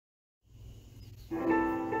Over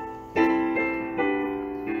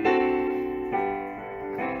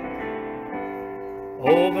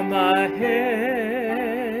my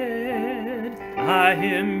head, I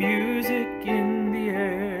hear music in the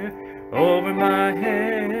air. Over my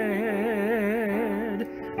head,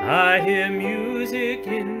 I hear music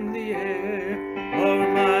in the air. Over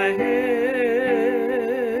my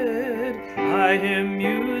head, I hear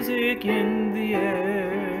music in the air.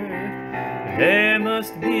 There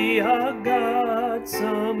must be a God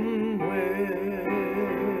somewhere.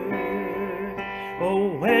 Oh,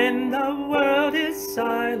 when the world is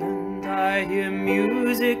silent, I hear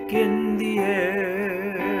music in the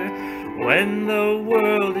air. When the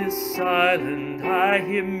world is silent, I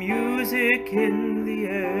hear music in the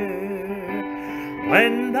air.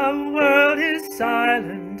 When the world is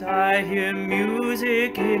silent, I hear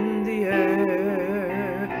music in the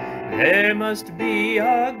air. There must be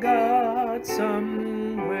a God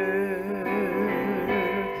somewhere.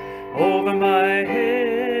 Over my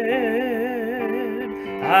head,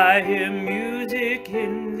 I hear music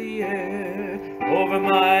in the air. Over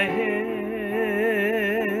my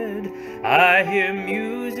head, I hear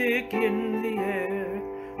music in the air.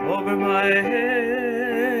 Over my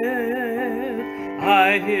head,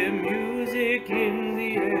 I hear music in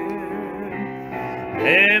the air.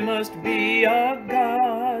 There must be a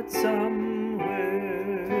God somewhere.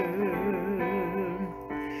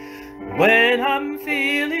 When I'm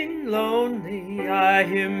feeling lonely, I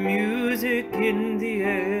hear music in the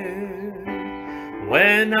air.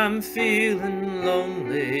 When I'm feeling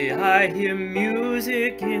lonely, I hear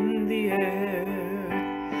music in the air.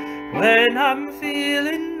 When I'm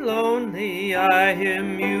feeling lonely, I hear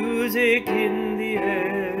music in the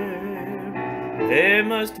air. There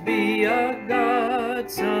must be a God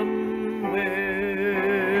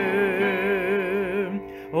somewhere.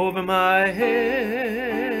 Over my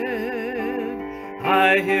head,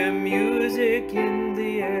 I hear music in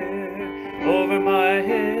the air. Over my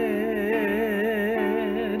head,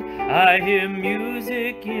 I hear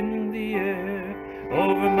music in the air.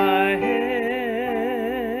 Over my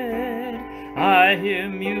head, I hear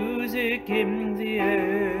music in the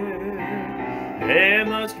air. There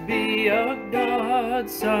must be a God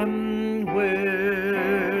somewhere.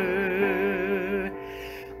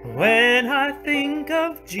 When I think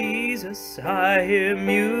of Jesus, I hear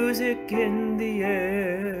music in the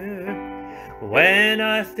air. When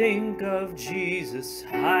I think of Jesus,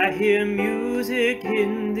 I hear music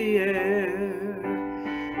in the air.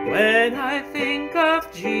 When I think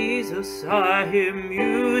of Jesus, I hear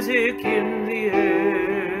music in the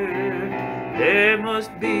air. There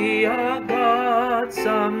must be a God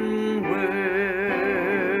somewhere.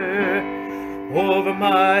 Over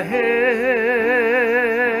my head,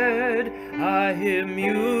 I hear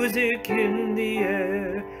music in the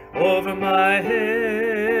air. Over my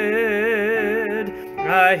head,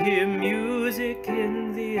 I hear music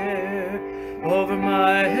in the air. Over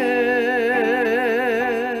my head,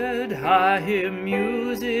 I hear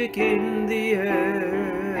music in the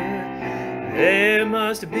air. There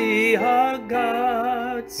must be a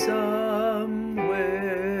God somewhere.